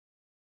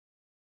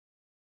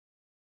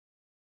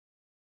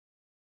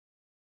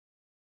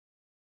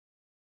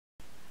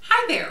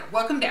Hi there,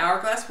 welcome to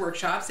Hourglass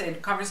Workshops and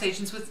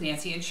Conversations with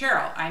Nancy and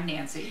Cheryl. I'm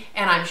Nancy.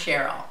 And I'm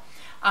Cheryl.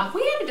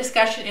 We had a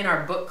discussion in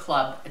our book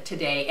club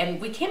today,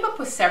 and we came up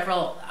with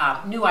several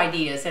new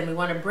ideas, and we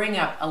want to bring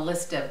up a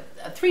list of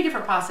 3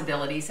 different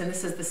possibilities, and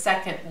this is the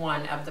second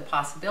one of the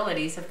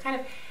possibilities of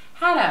kind of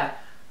how to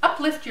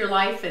uplift your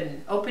life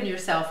and open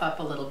yourself up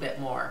a little bit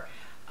more.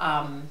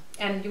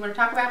 And you want to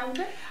talk about it a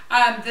little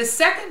bit? The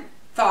second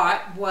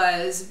thought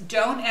was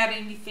don't add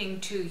anything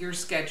to your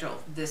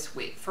schedule this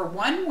week. For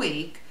 1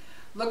 week,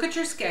 look at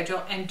your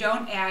schedule and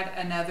don't add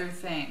another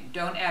thing.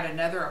 Don't add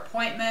another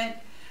appointment.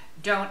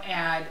 Don't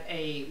add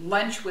a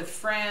lunch with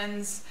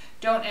friends.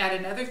 Don't add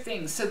another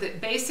thing. So that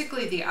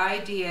basically the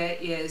idea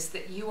is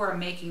that you are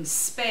making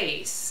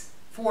space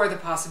for the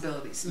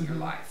possibilities in your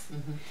life.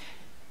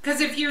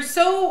 Because if you're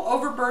so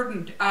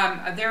overburdened,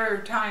 there are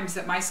times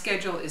that my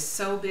schedule is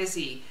so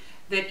busy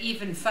that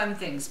even fun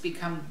things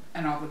become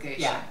an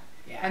obligation.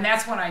 Yeah. And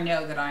that's when I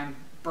know that I'm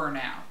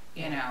burnout,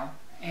 you know.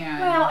 And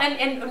well,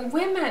 and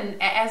women,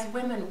 as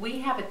women, we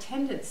have a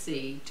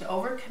tendency to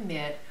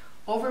overcommit,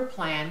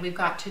 overplan. We've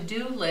got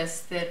to-do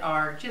lists that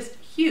are just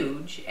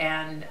huge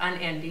and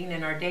unending,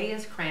 and our day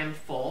is crammed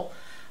full.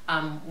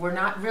 We're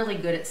not really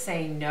good at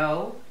saying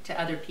no to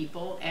other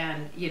people,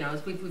 and you know,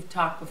 as we've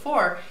talked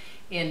before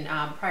in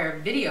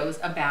prior videos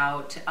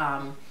about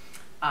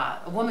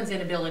a woman's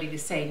inability to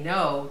say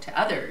no to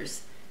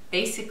others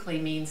basically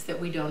means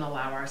that we don't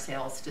allow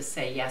ourselves to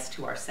say yes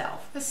to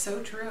ourselves. That's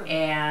so true.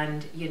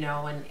 And you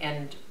know,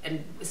 and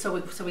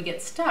so we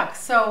get stuck.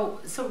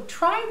 So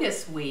try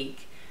this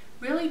week.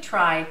 Really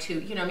try to,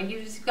 you know, I mean,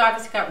 you've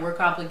obviously got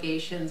work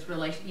obligations,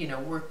 you know,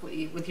 work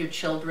with your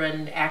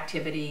children,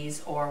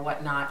 activities or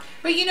whatnot.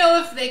 But you know,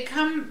 if they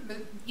come,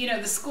 you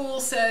know, the school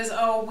says,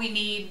 oh, we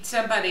need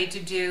somebody to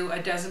do a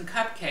dozen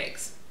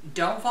cupcakes.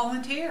 Don't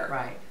volunteer.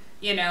 Right.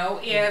 You know,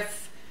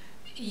 if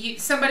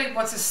somebody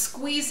wants to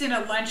squeeze in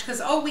a lunch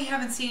because, oh, we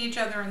haven't seen each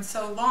other in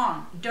so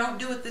long, don't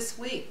do it this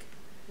week.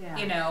 Yeah.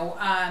 You know,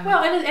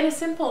 well, and a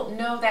simple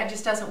no, that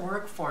just doesn't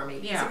work for me.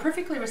 Yeah. It's a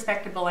perfectly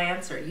respectable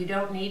answer. You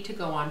don't need to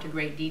go on to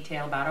great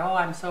detail about, oh,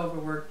 I'm so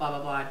overworked, blah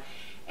blah blah,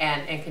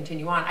 and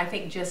continue on. I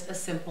think just a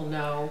simple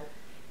no,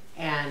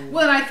 and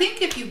well, and I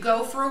think if you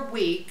go for a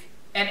week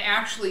and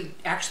actually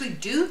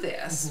do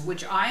this,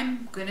 which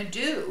I'm gonna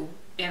do,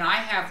 and I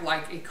have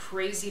like a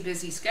crazy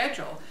busy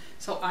schedule,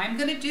 so I'm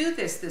gonna do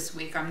this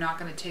week. I'm not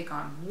gonna take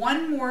on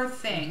one more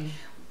thing.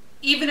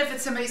 Even if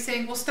it's somebody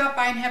saying, well, stop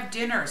by and have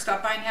dinner,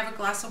 stop by and have a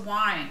glass of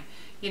wine,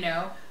 you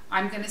know,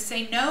 I'm going to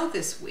say no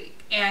this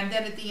week. And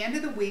then at the end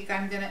of the week,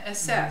 I'm going to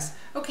assess,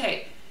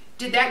 okay,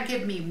 did that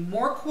give me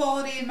more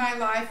quality in my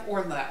life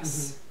or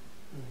less?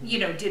 You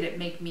know, did it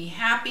make me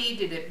happy?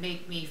 Did it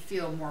make me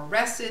feel more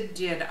rested?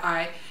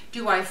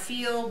 Do I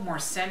feel more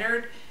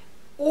centered?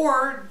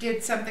 Or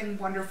did something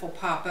wonderful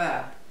pop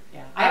up?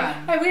 Yeah, I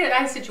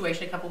had a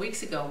situation a couple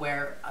weeks ago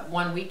where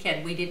one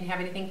weekend we didn't have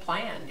anything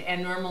planned,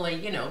 and normally,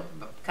 you know,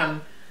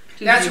 come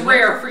Tuesday, that's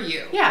rare for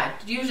you. Yeah,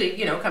 usually,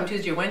 you know, come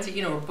Tuesday or Wednesday,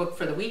 you know, we're booked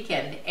for the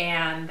weekend,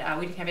 and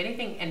we didn't have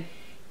anything.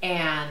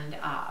 And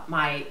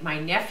my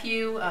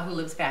nephew who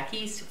lives back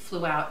east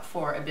flew out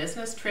for a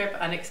business trip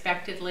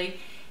unexpectedly,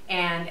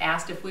 and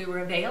asked if we were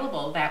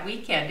available that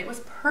weekend. It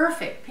was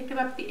perfect. Picked him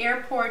up at the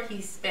airport.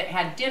 He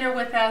had dinner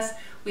with us.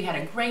 We had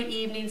a great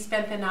evening,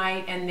 spent the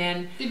night, and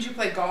then... Did you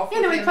play golf with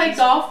him? You know, we played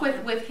golf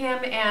with him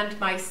and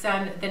my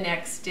son the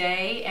next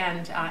day,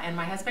 and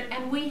my husband,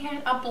 and we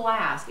had a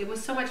blast. It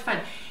was so much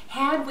fun.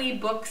 Had we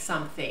booked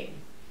something,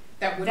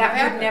 that would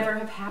never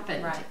have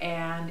happened, right.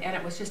 and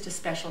it was just a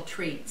special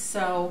treat.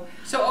 So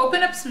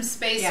open up some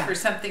space for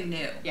something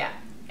new. Yeah.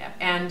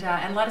 And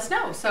let us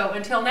know. So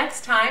until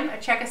next time,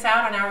 check us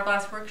out on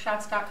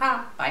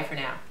hourglassworkshops.com. Bye for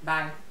now.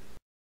 Bye.